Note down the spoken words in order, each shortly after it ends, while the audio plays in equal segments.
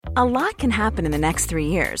A lot can happen in the next 3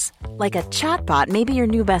 years. Like a chatbot may be your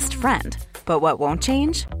new best friend. But what won't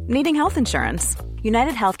change? Needing health insurance.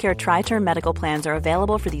 United Healthcare Tri-Term Medical Plans are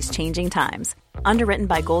available for these changing times. Underwritten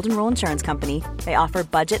by Golden Rule Insurance Company, they offer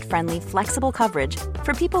budget-friendly, flexible coverage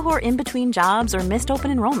for people who are in between jobs or missed open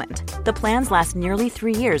enrollment. The plans last nearly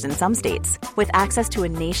 3 years in some states, with access to a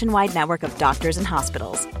nationwide network of doctors and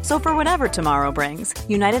hospitals. So for whatever tomorrow brings,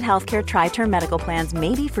 United Healthcare Tri-Term Medical Plans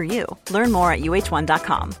may be for you. Learn more at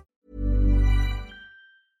uh1.com.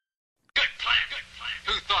 Good plan.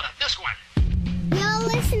 Who thought of this one? You're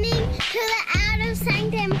listening to the Out of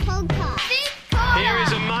Sanctum podcast. Here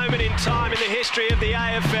is a moment in time in the history of the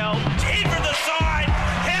AFL. In from the side,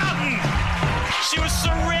 Houghton. She was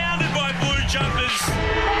surrounded by blue jumpers.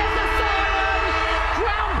 There's the siren!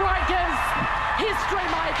 Groundbreakers! History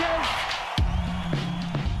makers!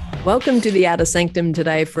 Welcome to the Outer Sanctum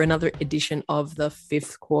today for another edition of the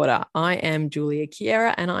fifth quarter. I am Julia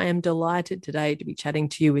Chiera and I am delighted today to be chatting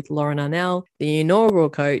to you with Lauren Arnell, the inaugural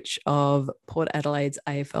coach of Port Adelaide's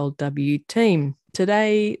AFLW team.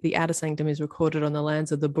 Today, the Outer Sanctum is recorded on the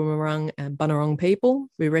lands of the Boomerang and Bunurong people.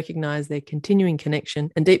 We recognise their continuing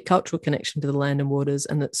connection and deep cultural connection to the land and waters,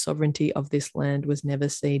 and that sovereignty of this land was never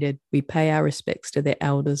ceded. We pay our respects to their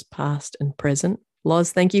elders past and present.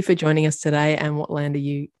 Loz, thank you for joining us today. And what land are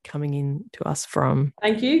you coming in to us from?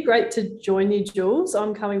 Thank you. Great to join you, Jules.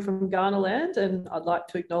 I'm coming from Ghana land and I'd like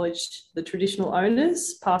to acknowledge the traditional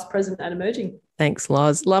owners, past, present and emerging. Thanks,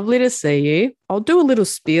 Loz. Lovely to see you. I'll do a little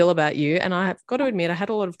spiel about you, and I have got to admit I had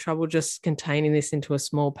a lot of trouble just containing this into a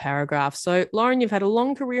small paragraph. So, Lauren, you've had a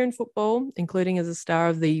long career in football, including as a star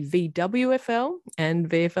of the VWFL and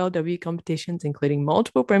VFLW competitions, including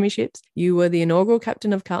multiple premierships. You were the inaugural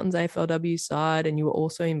captain of Carlton's AFLW side, and you were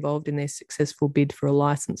also involved in their successful bid for a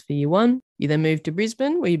licence for Year One. You then moved to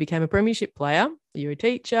Brisbane, where you became a premiership player. You're a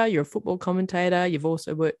teacher, you're a football commentator. You've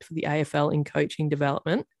also worked for the AFL in coaching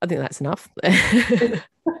development. I think that's enough.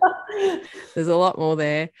 There's a lot more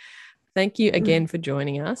there. Thank you again for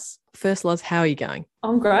joining us. First, Loz, how are you going?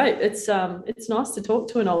 I'm great. It's nice to talk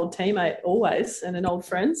to an old teammate always and an old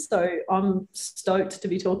friend. So I'm stoked to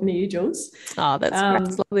be talking to you, Jules. Oh, that's great.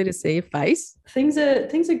 It's lovely to see your face. Things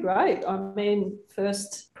are great. I mean,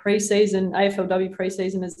 first pre-season, AFLW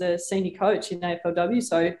pre-season as a senior coach in AFLW.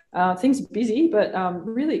 So things are busy, but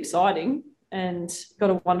really exciting. And got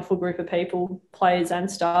a wonderful group of people, players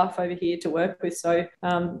and staff over here to work with. So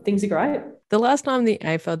things are great. The last time the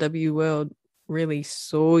AFLW world really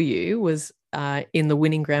saw you was in the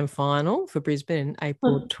winning grand final for Brisbane in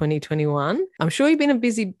April 2021. I'm sure you've been a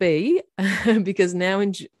busy bee because now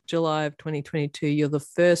in July of 2022, you're the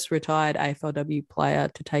first retired AFLW player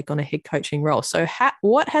to take on a head coaching role. So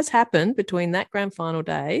what has happened between that grand final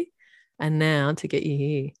day and now to get you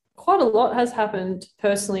here? Quite a lot has happened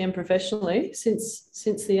personally and professionally since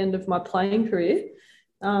the end of my playing career.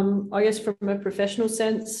 I guess from a professional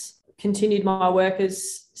sense, continued my work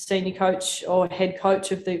as senior coach or head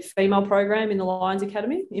coach of the female program in the Lions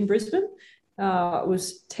Academy in Brisbane. I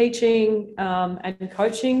was teaching and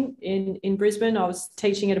coaching in Brisbane. I was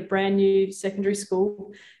teaching at a brand new secondary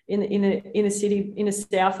school in a city in the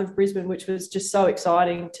south of Brisbane, which was just so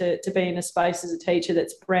exciting to be in a space as a teacher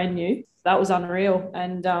that's brand new. That was unreal.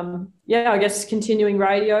 And I guess continuing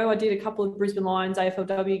radio, I did a couple of Brisbane Lions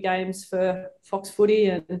AFLW games for Fox Footy.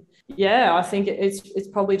 And I think it's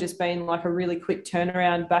probably just been like a really quick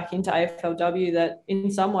turnaround back into AFLW that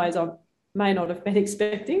in some ways I may not have been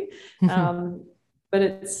expecting. But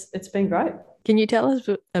it's been great. Can you tell us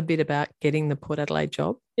a bit about getting the Port Adelaide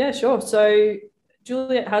job? Yeah, sure. So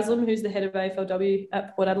Juliet Haslam, who's the head of AFLW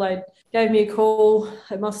at Port Adelaide, gave me a call.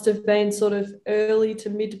 It must have been sort of early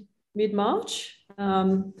to mid-March.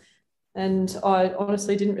 And I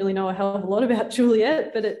honestly didn't really know a hell of a lot about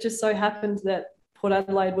Juliet, but it just so happened that Port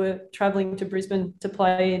Adelaide were travelling to Brisbane to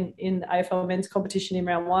play in the AFL men's competition in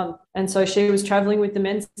round one. And so she was travelling with the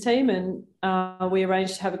men's team and we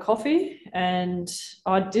arranged to have a coffee, and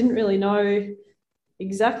I didn't really know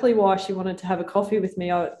exactly why she wanted to have a coffee with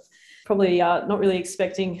me. I probably not really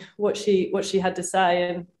expecting what she had to say,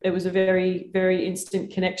 and it was a very, very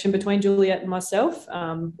instant connection between Juliet and myself.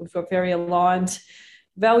 We've got very aligned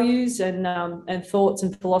values and thoughts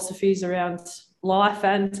and philosophies around life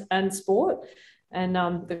and sport. And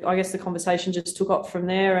I guess the conversation just took off from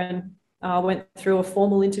there, and went through a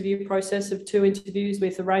formal interview process of 2 interviews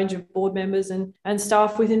with a range of board members and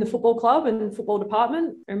staff within the football club and football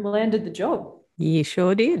department, and landed the job. You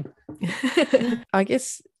sure did. I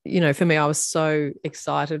guess, for me, I was so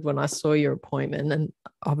excited when I saw your appointment, and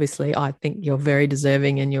obviously I think you're very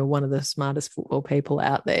deserving and you're one of the smartest football people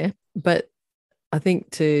out there. But I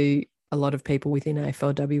think to a lot of people within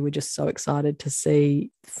AFLW were just so excited to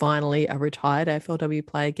see finally a retired AFLW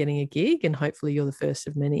player getting a gig, and hopefully you're the first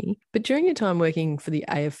of many. But during your time working for the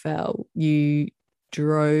AFL, you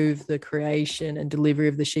drove the creation and delivery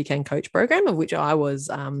of the She Can Coach program, of which I was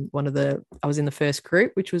I was in the first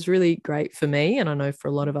group, which was really great for me, and I know for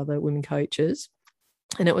a lot of other women coaches.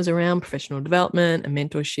 And it was around professional development and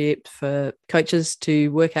mentorship for coaches to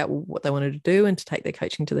work out what they wanted to do and to take their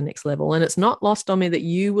coaching to the next level. And it's not lost on me that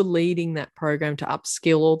you were leading that program to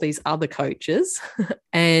upskill all these other coaches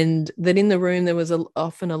and that in the room there was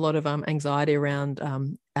often a lot of anxiety around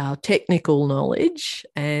our technical knowledge.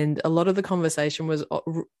 And a lot of the conversation was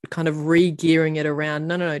kind of re-gearing it around,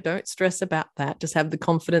 no, don't stress about that. Just have the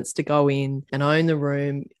confidence to go in and own the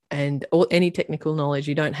room. And any technical knowledge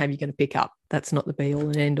you don't have, you're going to pick up. That's not the be all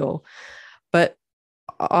and end all. But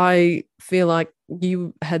I feel like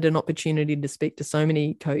you had an opportunity to speak to so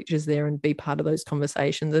many coaches there and be part of those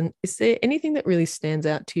conversations. And is there anything that really stands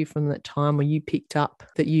out to you from that time where you picked up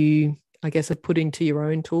that you, I guess, have put into your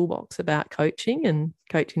own toolbox about coaching and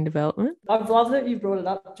coaching development? I've loved that you brought it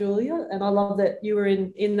up, Julia, and I love that you were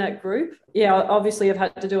in that group. Yeah, obviously I've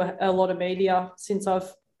had to do a lot of media since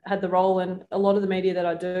I've had the role, and a lot of the media that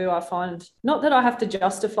I do, I find not that I have to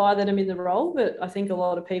justify that I'm in the role, but I think a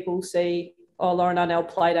lot of people see, oh, Lauren Arnell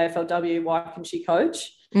played AFLW, why can she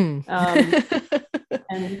coach? And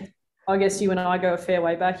I guess you and I go a fair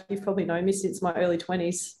way back. You've probably known me since my early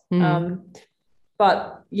 20s.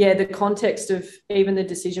 But yeah, the context of even the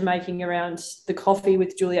decision making around the coffee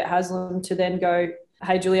with Juliet Haslam to then go,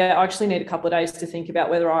 hey, Juliet, I actually need a couple of days to think about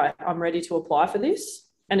whether I'm ready to apply for this.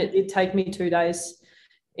 And it did take me 2 days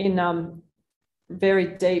in very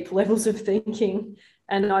deep levels of thinking.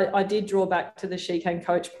 And I did draw back to the She Can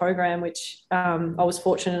Coach program, which I was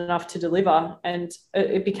fortunate enough to deliver. And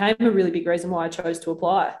it became a really big reason why I chose to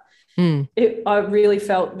apply. I really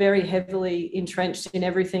felt very heavily entrenched in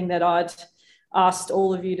everything that I'd asked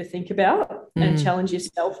all of you to think about and challenge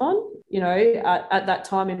yourself on. You know, at that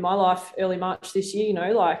time in my life, early March this year, you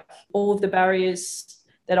know, like all of the barriers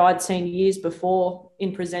that I'd seen years before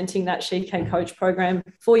in presenting that She Can Coach program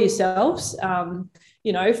for yourselves,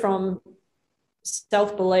 you know, from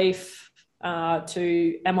self-belief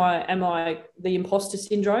to am I the imposter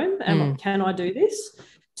syndrome? Can I do this?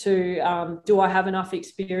 To do I have enough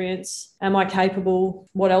experience? Am I capable?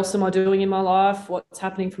 What else am I doing in my life? What's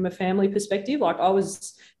happening from a family perspective? Like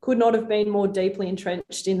could not have been more deeply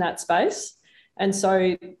entrenched in that space. And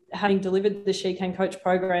so having delivered the She Can Coach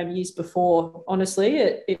program years before, honestly,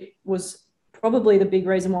 it was probably the big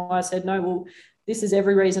reason why I said, no, well, this is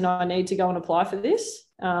every reason I need to go and apply for this.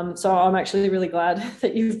 So I'm actually really glad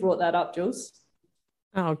that you've brought that up, Jules.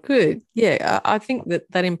 Oh, good. Yeah, I think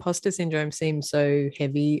that imposter syndrome seems so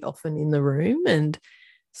heavy often in the room, and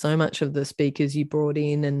so much of the speakers you brought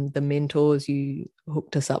in and the mentors you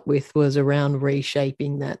hooked us up with was around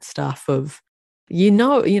reshaping that stuff of, you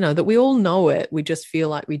know, that we all know it. We just feel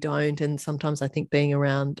like we don't. And sometimes I think being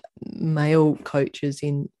around male coaches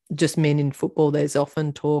in just men in football, there's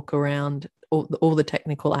often talk around all the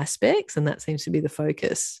technical aspects, and that seems to be the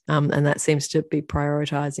focus. And that seems to be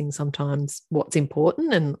prioritizing sometimes what's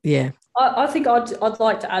important. And yeah, I think I'd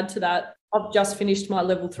like to add to that. I've just finished my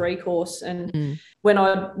level 3 course, and when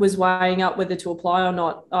I was weighing up whether to apply or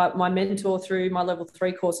not, my mentor through my level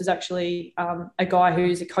 3 course is actually a guy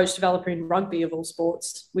who's a coach developer in rugby of all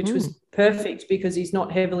sports, which was perfect because he's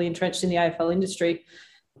not heavily entrenched in the AFL industry.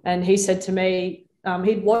 And he said to me,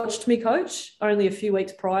 he'd watched me coach only a few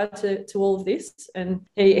weeks prior to all of this. And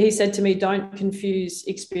he said to me, don't confuse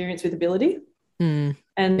experience with ability.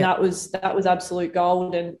 And that was absolute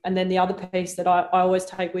gold. And then the other piece that I always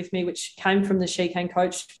take with me, which came from the She Can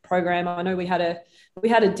Coach program, I know we had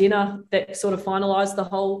a dinner that sort of finalised the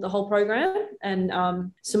whole program.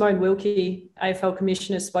 And Simone Wilkie, AFL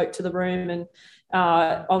Commissioner, spoke to the room, and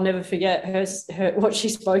I'll never forget her what she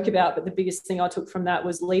spoke about. But the biggest thing I took from that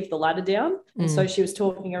was leave the ladder down. And so she was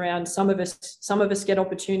talking around some of us get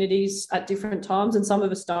opportunities at different times and some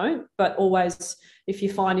of us don't. But always, if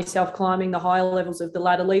you find yourself climbing the higher levels of the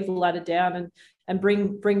ladder, leave the ladder down and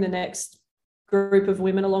bring the next group of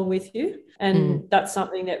women along with you. And that's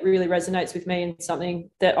something that really resonates with me and something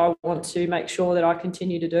that I want to make sure that I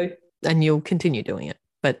continue to do. And you'll continue doing it.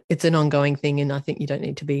 But it's an ongoing thing, and I think you don't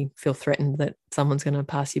need to feel threatened that someone's going to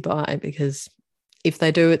pass you by, because if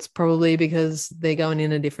they do, it's probably because they're going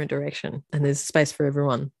in a different direction and there's space for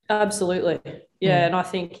everyone. Absolutely. Yeah. And I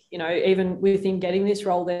think, even within getting this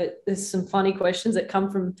role, there's some funny questions that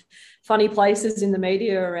come from funny places in the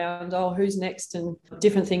media around, who's next and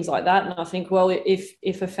different things like that. And I think, well,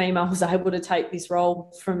 if a female was able to take this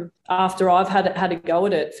role from after I've had a go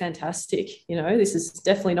at it, fantastic. This is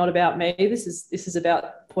definitely not about me. This is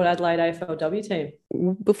about Port Adelaide AFLW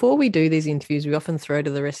team. Before we do these interviews, we often throw to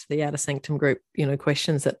the rest of the Outer Sanctum group,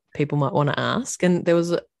 questions that people might want to ask. And there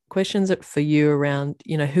was questions for you around,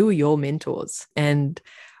 who are your mentors? And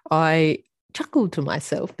I chuckled to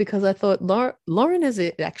myself because I thought Lauren is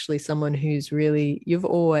actually someone who's really, you've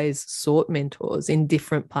always sought mentors in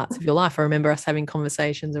different parts of your life. I remember us having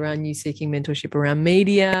conversations around you seeking mentorship around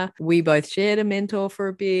media. We both shared a mentor for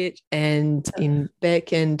a bit, and in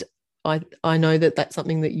Beck, and I know that that's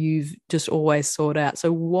something that you've just always sought out.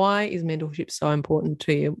 So why is mentorship so important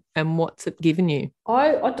to you, and what's it given you?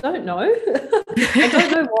 I don't know. I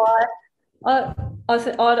don't know why.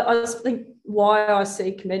 I think why I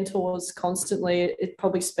seek mentors constantly, it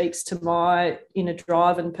probably speaks to my inner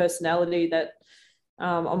drive and personality that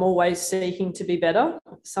I'm always seeking to be better.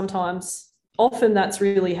 Often that's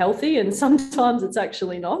really healthy, and sometimes it's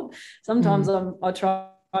actually not. Sometimes I try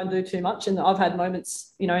and do too much, and I've had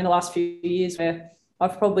moments, in the last few years where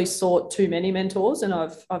I've probably sought too many mentors, and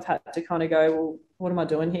I've had to kind of go, well, what am I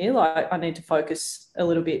doing here? Like, I need to focus a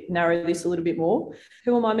little bit, narrow this a little bit more.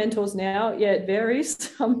 Who are my mentors now? Yeah, it varies.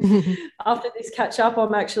 After this catch up,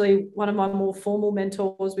 I'm actually one of my more formal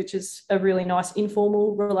mentors, which is a really nice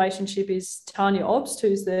informal relationship, is Tanya Obst,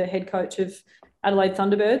 who's the head coach of Adelaide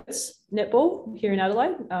Thunderbirds netball here in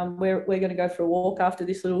Adelaide. We're going to go for a walk after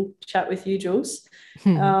this little chat with you, Jules.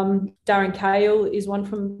 Darren Cahill is one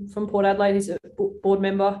from Port Adelaide. He's a board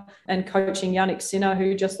member and coaching Yannick Sinner,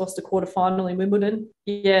 who just lost a quarterfinal in Wimbledon.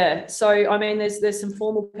 Yeah, so I mean, there's some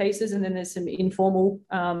formal pieces, and then there's some informal.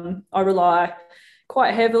 I rely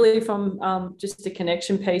quite heavily from just a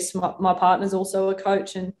connection piece. My partner's also a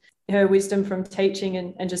coach, and her wisdom from teaching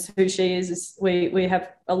and just who she is we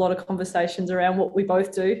have a lot of conversations around what we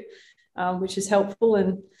both do, which is helpful.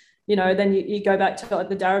 And then you go back to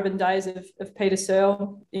the Darebin days of Peter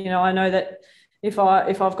Searle. I know that if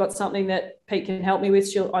I've got something that Pete can help me with,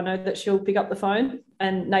 I know that she'll pick up the phone.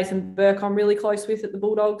 And Nathan Burke I'm really close with at the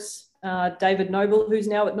Bulldogs. David Noble, who's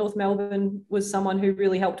now at North Melbourne, was someone who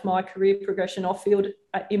really helped my career progression off field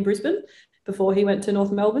in Brisbane before he went to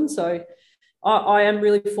North Melbourne. So I am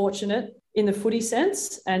really fortunate in the footy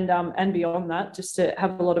sense, and beyond that, just to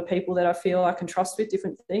have a lot of people that I feel I can trust with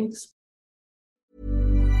different things.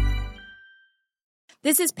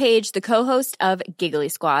 This is Paige, the co-host of Giggly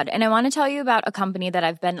Squad, and I want to tell you about a company that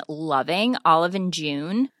I've been loving, Olive &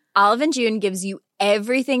 June. Olive & June gives you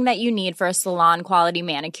everything that you need for a salon-quality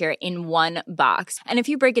manicure in one box. And if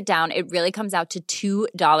you break it down, it really comes out to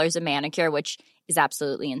 $2 a manicure, which is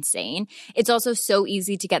absolutely insane. It's also so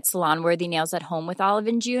easy to get salon-worthy nails at home with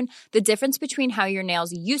Olive & June. The difference between how your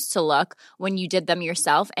nails used to look when you did them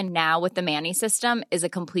yourself and now with the Mani system is a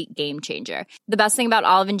complete game changer. The best thing about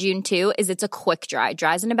Olive & June, too, is it's a quick dry.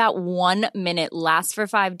 Dries in about 1 minute, lasts for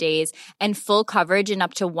 5 days, and full coverage in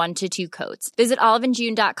up to 1 to 2 coats. Visit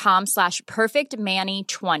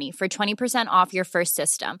oliveandjune.com/perfectmani20 for 20% off your first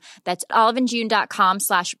system. That's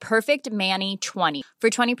oliveandjune.com/perfectmani20 for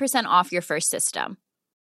 20% off your first system.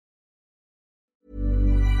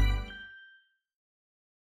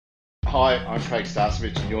 Hi, I'm Craig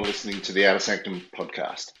Starcevich, and you're listening to the Outer Sanctum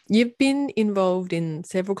podcast. You've been involved in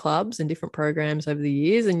several clubs and different programs over the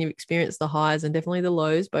years, and you've experienced the highs and definitely the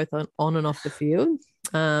lows, both on and off the field.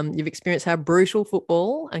 You've experienced how brutal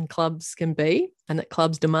football and clubs can be, and that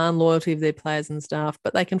clubs demand loyalty of their players and staff,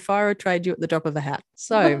 but they can fire or trade you at the drop of a hat.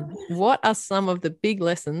 So what are some of the big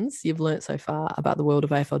lessons you've learnt so far about the world of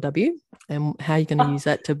AFLW, and how you're going to use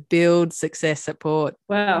that to build success at Port?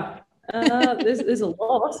 Wow. There's a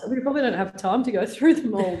lot. We probably don't have time to go through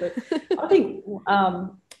them all, but I think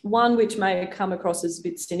one which may come across as a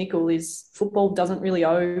bit cynical is football doesn't really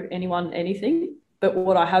owe anyone anything. But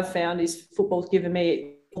what I have found is football's given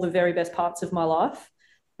me all the very best parts of my life.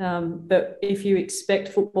 But if you expect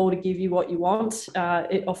football to give you what you want,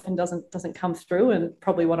 it often doesn't come through. And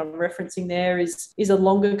probably what I'm referencing there is a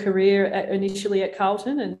longer career initially at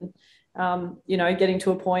Carlton, and getting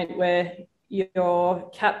to a point where you're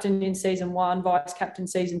captain in season 1, vice captain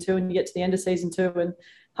season 2, and you get to the end of season 2 and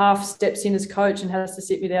half steps in as coach and has to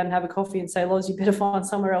sit me down and have a coffee and say, Loz, you better find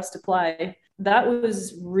somewhere else to play. That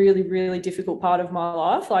was really, really difficult part of my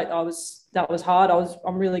life. That was hard.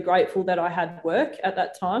 I'm really grateful that I had work at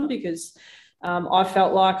that time, because I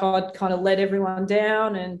felt like I'd kind of let everyone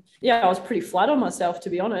down, and I was pretty flat on myself, to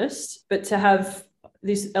be honest. But to have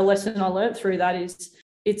a lesson I learned through that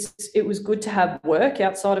is it was good to have work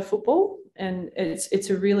outside of football. And it's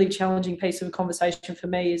a really challenging piece of conversation for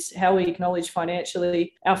me is how we acknowledge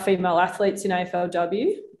financially our female athletes in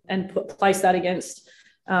AFLW and place that against,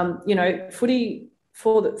 footy.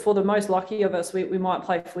 For the most lucky of us, we might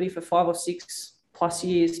play footy for 5 or 6 plus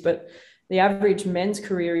years, but the average men's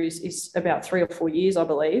career is about 3 or 4 years, I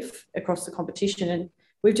believe, across the competition. And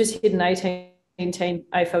we've just hit an 18-team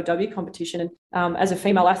AFLW competition. And as a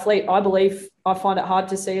female athlete, I find it hard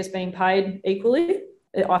to see us being paid equally.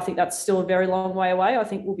 I think that's still a very long way away. I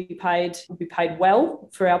think we'll be paid well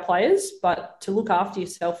for our players, but to look after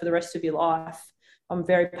yourself for the rest of your life, I'm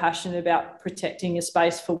very passionate about protecting a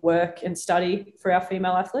space for work and study for our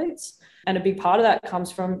female athletes. And a big part of that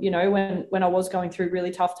comes from, when I was going through a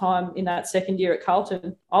really tough time in that second year at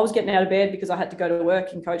Carlton, I was getting out of bed because I had to go to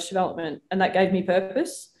work in coach development, and that gave me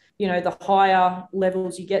purpose. The higher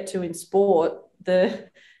levels you get to in sport, the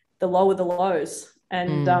lower the lows.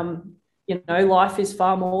 And, life is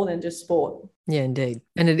far more than just sport. Yeah, indeed.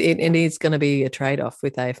 And it is going to be a trade-off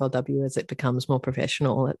with AFLW as it becomes more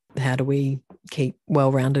professional. How do we keep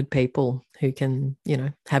well-rounded people who can,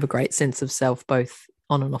 have a great sense of self both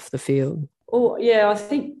on and off the field? Oh, yeah, I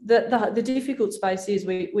think that the difficult space is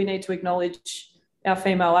we need to acknowledge our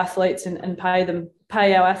female athletes and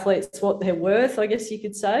pay our athletes what they're worth, I guess you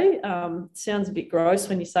could say. Sounds a bit gross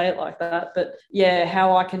when you say it like that, but yeah,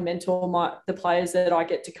 how I can mentor the players that I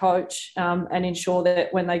get to coach and ensure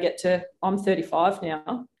that when they get to, I'm 35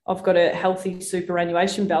 now, I've got a healthy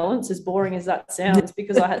superannuation balance, as boring as that sounds,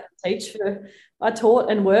 because I had to I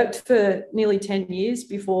taught and worked for nearly 10 years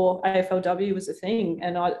before AFLW was a thing.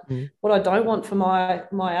 And what I don't want for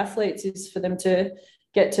my athletes is for them to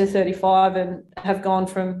get to 35 and have gone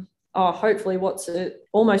from hopefully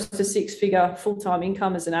almost a 6-figure full-time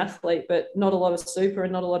income as an athlete, but not a lot of super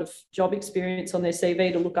and not a lot of job experience on their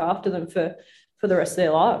CV to look after them for the rest of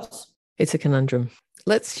their lives. It's a conundrum.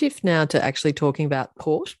 Let's shift now to actually talking about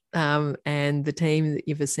Port and the team that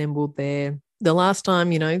you've assembled there. The last time,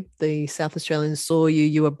 the South Australians saw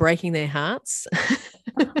you were breaking their hearts.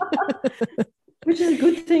 Which is a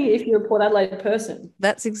good thing if you're a Port Adelaide person.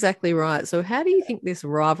 That's exactly right. So how do you think this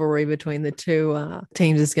rivalry between the two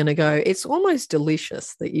teams is going to go? It's almost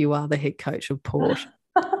delicious that you are the head coach of Port.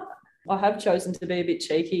 I have chosen to be a bit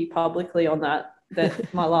cheeky publicly on that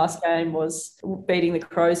my last game was beating the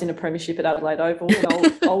Crows in a premiership at Adelaide Oval.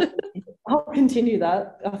 And I'll continue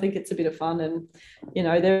that. I think it's a bit of fun. And,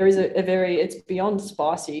 there is it's beyond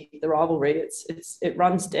spicy, the rivalry. It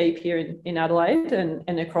runs deep here in Adelaide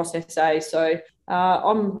and across SA. So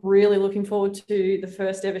I'm really looking forward to the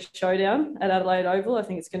first ever showdown at Adelaide Oval. I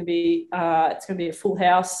think it's going to be a full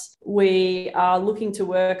house. We are looking to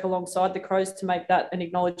work alongside the Crows to make that an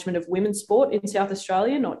acknowledgement of women's sport in South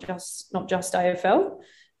Australia, not just AFL,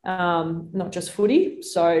 not just footy.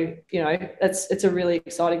 So, it's a really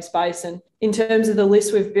exciting space. And in terms of the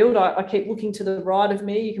list we've built, I keep looking to the right of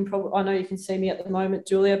me. I know you can see me at the moment,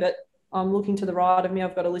 Julia, but I'm looking to the right of me.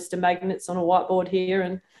 I've got a list of magnets on a whiteboard here,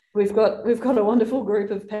 and we've got a wonderful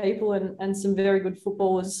group of people and some very good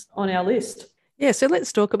footballers on our list. Yeah, so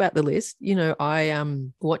let's talk about the list. I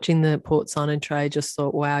watching the Port sign and trade just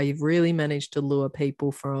thought, wow, you've really managed to lure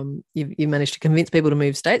people you've managed to convince people to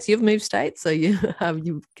move states. You've moved states, so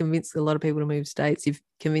you've convinced a lot of people to move states. You've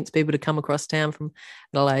convinced people to come across town from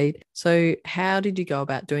Adelaide. So how did you go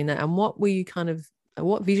about doing that? And what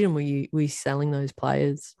vision were you selling those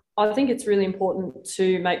players? I think it's really important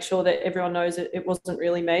to make sure that everyone knows that it wasn't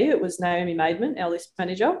really me. It was Naomi Maidman, our list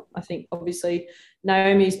manager. I think obviously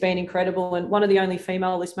Naomi's been incredible and one of the only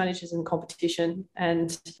female list managers in the competition.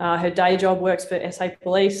 And her day job works for SA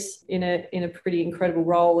Police in a pretty incredible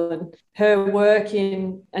role. And her work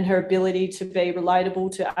and her ability to be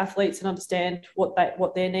relatable to athletes and understand what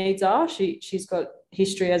their needs are. She's got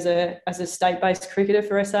history as a state-based cricketer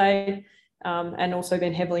for SA. And also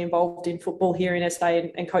been heavily involved in football here in SA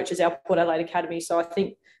and coaches our Port Adelaide Academy. So I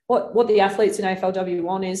think what the athletes in AFLW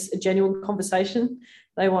want is a genuine conversation.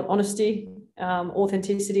 They want honesty,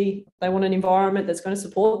 authenticity. They want an environment that's going to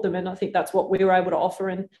support them. And I think that's what we were able to offer.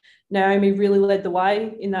 And Naomi really led the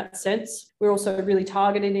way in that sense. We're also really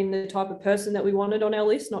targeted in the type of person that we wanted on our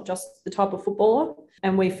list, not just the type of footballer.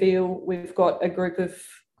 And we feel we've got a group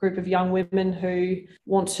of young women who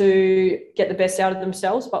want to get the best out of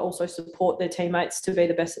themselves, but also support their teammates to be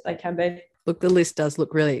the best that they can be. Look, the list does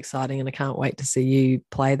look really exciting, and I can't wait to see you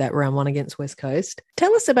play that round one against West Coast.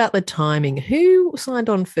 Tell us about the timing. Who signed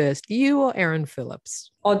on first, you or Erin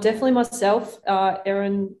Phillips? Oh, definitely myself.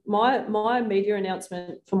 Erin, my media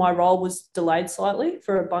announcement for my role was delayed slightly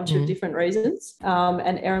for a bunch of different reasons.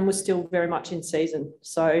 And Erin was still very much in season.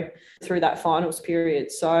 So through that finals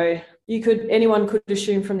period. So anyone could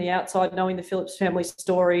assume from the outside, knowing the Phillips family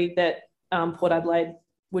story, that Port Adelaide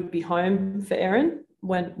would be home for Erin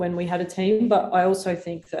when we had a team. But I also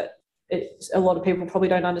think that a lot of people probably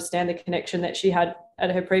don't understand the connection that she had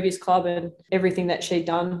at her previous club and everything that she'd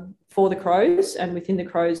done for the Crows and within the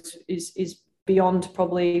Crows is beyond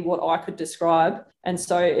probably what I could describe. And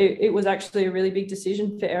so it was actually a really big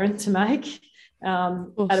decision for Erin to make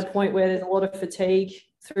at a point where there's a lot of fatigue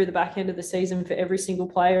through the back end of the season for every single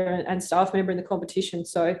player and staff member in the competition.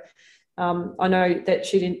 So I know that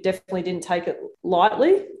she definitely didn't take it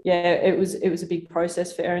lightly. Yeah, it was a big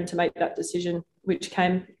process for Erin to make that decision, which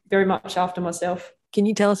came very much after myself. Can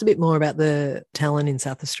you tell us a bit more about the talent in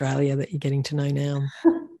South Australia that you're getting to know now?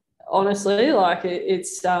 Honestly, like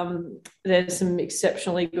it's there's some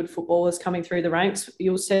exceptionally good footballers coming through the ranks.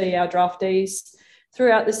 You'll see our draftees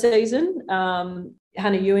throughout the season.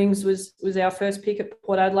 Hannah Ewings was our first pick at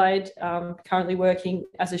Port Adelaide, currently working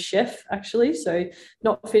as a chef, actually. So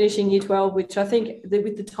not finishing year 12, which I think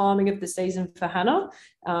with the timing of the season for Hannah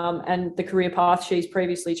and the career path she's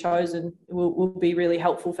previously chosen will be really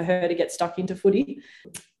helpful for her to get stuck into footy.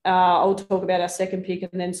 I'll talk about our second pick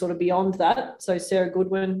and then sort of beyond that. So Sarah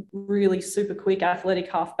Goodwin, really super quick, athletic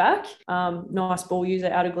halfback, nice ball user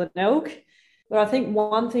out of Glenelg. But I think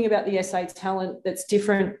one thing about the SA talent that's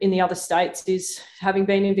different in the other states is, having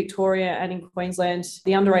been in Victoria and in Queensland,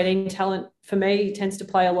 the under-18 talent for me tends to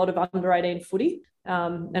play a lot of under-18 footy.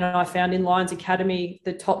 And I found in Lions Academy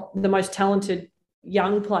the most talented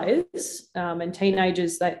young players and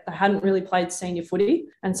teenagers that hadn't really played senior footy.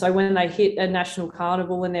 And so when they hit a national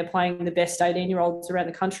carnival and they're playing the best 18-year-olds around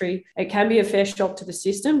the country, it can be a fair shock to the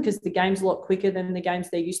system because the game's a lot quicker than the games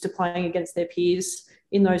they're used to playing against their peers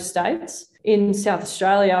in those states. In South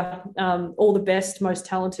Australia, all the best, most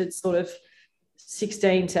talented sort of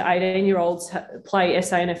 16 to 18-year-olds play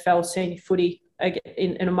SANFL senior footy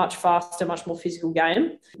in a much faster, much more physical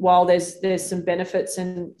game. While there's some benefits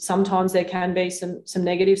and sometimes there can be some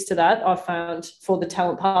negatives to that, I've found for the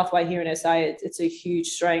talent pathway here in SA, it's a huge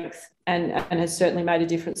strength and has certainly made a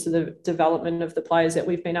difference to the development of the players that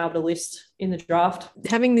we've been able to list in the draft.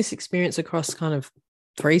 Having this experience across kind of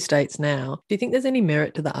 3 states now, do you think there's any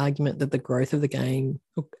merit to the argument that the growth of the game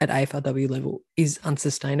at AFLW level is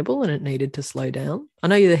unsustainable and it needed to slow down? I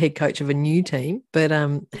know you're the head coach of a new team, but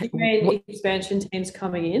you mean expansion teams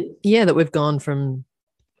coming in? Yeah, that we've gone from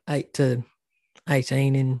 8 to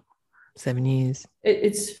 18 in 7 years.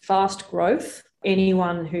 It's fast growth.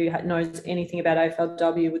 Anyone who knows anything about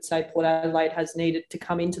AFLW would say Port Adelaide has needed to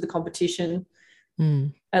come into the competition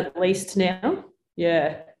at least now.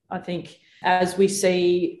 Yeah, I think as we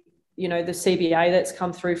see, the CBA that's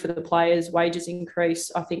come through for the players, wages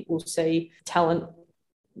increase, I think we'll see talent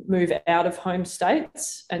move out of home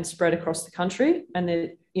states and spread across the country. And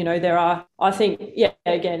there are, I think,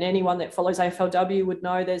 again, anyone that follows AFLW would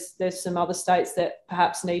know there's some other states that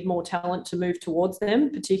perhaps need more talent to move towards them,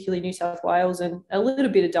 particularly New South Wales and a little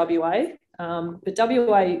bit of WA. But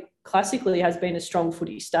WA classically has been a strong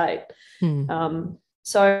footy state.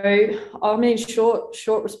 So, I mean,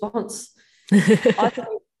 short response.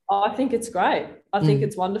 I think it's great. I think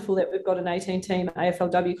it's wonderful that we've got an 18-team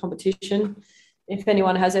AFLW competition. If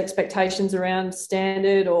anyone has expectations around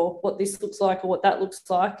standard or what this looks like or what that looks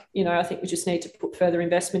like, I think we just need to put further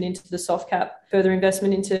investment into the soft cap, further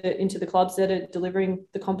investment into the clubs that are delivering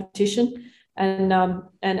the competition. And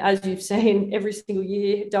as you've seen, every single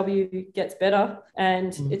year, W gets better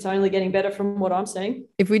and it's only getting better from what I'm seeing.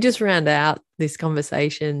 If we just round out this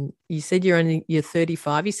conversation, you said you're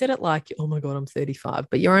 35. You said it like, oh my God, I'm 35,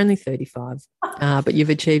 but you're only 35. But you've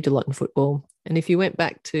achieved a lot in football. And if you went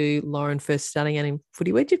back to Lauren first starting out in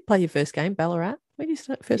footy, where'd you play your first game? Ballarat? Where'd you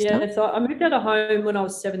start first? Yeah, so I moved out of home when I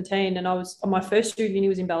was 17 and I was on my first year of uni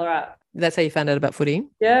was in Ballarat. That's how you found out about footy?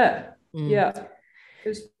 Yeah. Yeah. It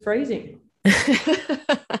was freezing.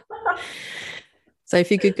 So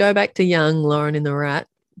if you could go back to young Lauren in the Rat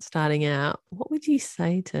starting out, what would you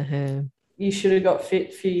say to her? You should have got fit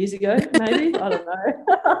a few years ago, maybe. I don't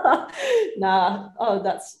know.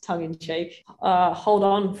 That's tongue in cheek. Hold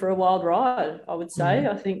on for a wild ride, I would say.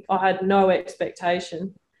 I think I had no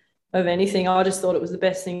expectation of anything. I just thought it was the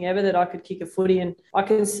best thing ever that I could kick a footy. And I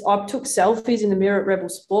took selfies in the mirror at Rebel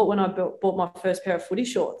Sport when I bought my first pair of footy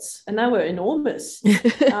shorts, and they were enormous.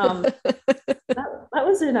 That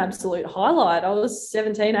was an absolute highlight. I was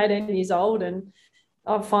 17, 18 years old, and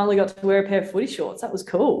I finally got to wear a pair of footy shorts. That was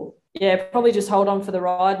cool. Yeah, probably just hold on for the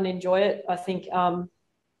ride and enjoy it. I think,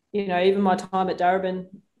 even my time at Darebin,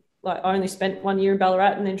 I only spent 1 year in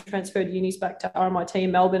Ballarat and then transferred unis back to RMIT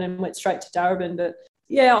in Melbourne and went straight to Darebin. But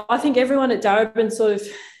yeah, I think everyone at Darebin sort of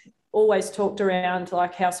always talked around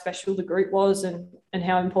how special the group was and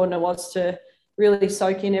how important it was to really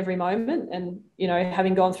soak in every moment. And,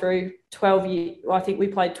 having gone through 12 years, I think we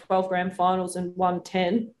played 12 grand finals and won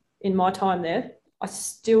 10 in my time there. I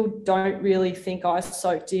still don't really think I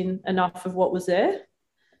soaked in enough of what was there.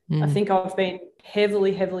 I think I've been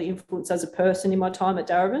heavily, heavily influenced as a person in my time at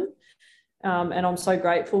Darebin. And I'm so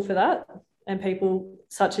grateful for that. And people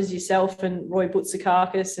such as yourself and Roy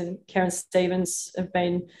Boutsakakis and Karen Stevens have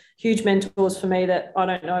been huge mentors for me that I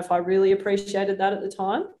don't know if I really appreciated that at the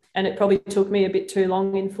time. And it probably took me a bit too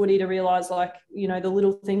long in footy to realise, the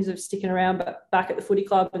little things of sticking around but back at the footy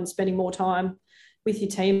club and spending more time with your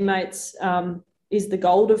teammates is the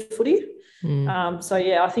gold of footy.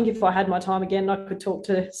 I think if I had my time again, I could talk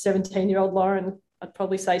to 17-year-old Lauren. I'd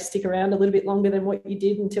probably say stick around a little bit longer than what you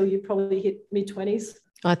did until you probably hit mid-20s.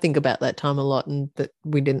 I think about that time a lot and that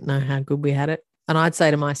we didn't know how good we had it. And I'd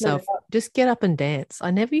say to myself, just get up and dance.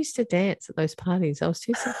 I never used to dance at those parties. I was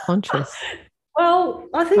too self-conscious. Well,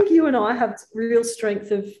 I think you and I have real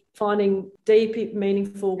strength of finding deep,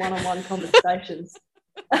 meaningful one-on-one conversations.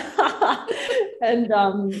 And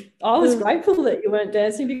I was grateful that you weren't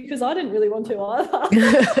dancing because I didn't really want to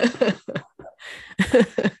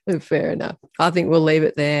either. Fair enough. I think we'll leave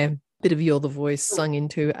it there. Bit of You're the Voice sung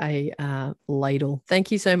into a ladle.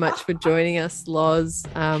 Thank you so much for joining us, Loz.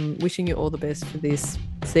 Wishing you all the best for this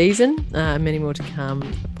season. Many more to come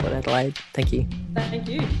at Port Adelaide. Thank you. Thank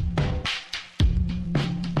you.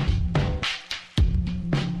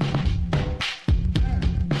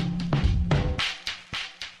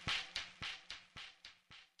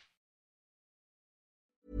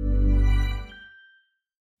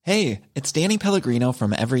 Hey, it's Danny Pellegrino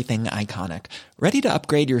from Everything Iconic. Ready to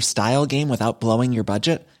upgrade your style game without blowing your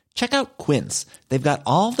budget? Check out Quince. They've got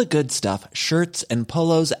all the good stuff, shirts and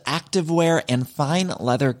polos, activewear, and fine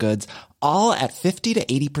leather goods, all at 50 to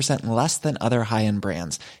 80% less than other high-end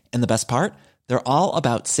brands. And the best part? They're all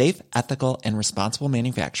about safe, ethical, and responsible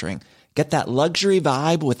manufacturing. Get that luxury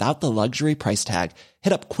vibe without the luxury price tag.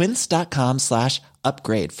 Hit up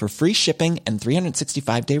quince.com/upgrade for free shipping and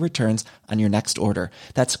 365-day returns on your next order.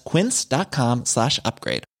 That's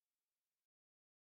quince.com/upgrade.